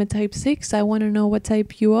 basically, I'm a type 6. I want to know what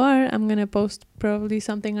type you are. I'm going to post probably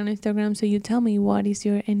something on Instagram, so you tell me what is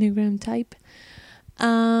your Enneagram type.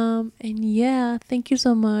 And yeah, thank you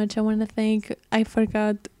so much. I want to thank, I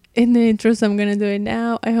forgot in the intro, so I'm going to do it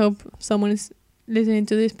now. I hope someone is listening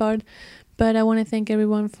to this part. But I want to thank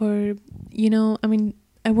everyone for,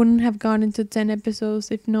 I wouldn't have gotten to 10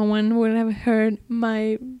 episodes if no one would have heard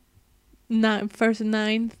my first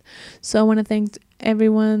 9th. So I want to thank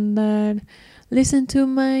everyone that listens to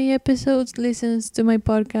my episodes, listens to my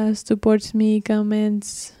podcast, supports me,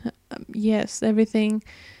 comments, yes, everything,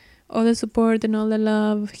 all the support and all the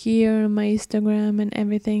love here on my Instagram and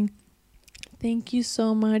everything. Thank you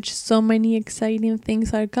so much. So many exciting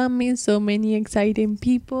things are coming. So many exciting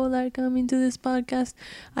people are coming to this podcast.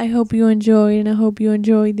 I hope you enjoy, and I hope you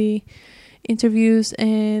enjoy the interviews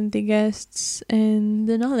and the guests and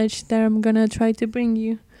the knowledge that I'm gonna try to bring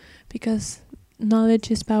you, because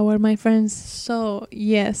knowledge is power, my friends. So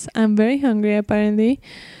yes, I'm very hungry apparently.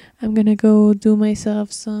 I'm gonna go do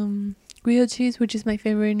myself some grilled cheese, which is my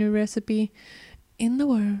favorite new recipe in the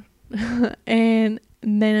world. And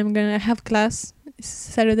then I'm gonna have class. It's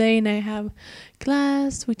Saturday and I have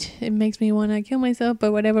class, which it makes me want to kill myself,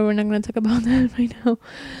 but whatever, we're not gonna talk about that right now.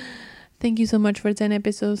 Thank you so much for 10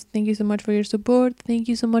 episodes. Thank you so much for your support. Thank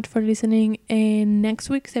you so much for listening. And next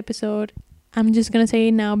week's episode, I'm just gonna say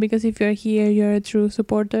it now, because if you're here, you're a true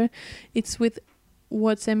supporter. It's with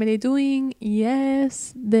What's Emily Doing?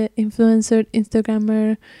 Yes, the influencer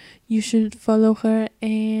Instagrammer. You should follow her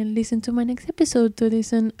and listen to my next episode to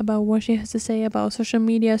listen about what she has to say about social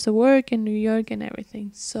media, so work in New York and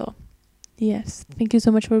everything. So yes, thank you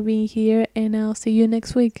so much for being here, and I'll see you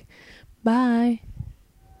next week. Bye.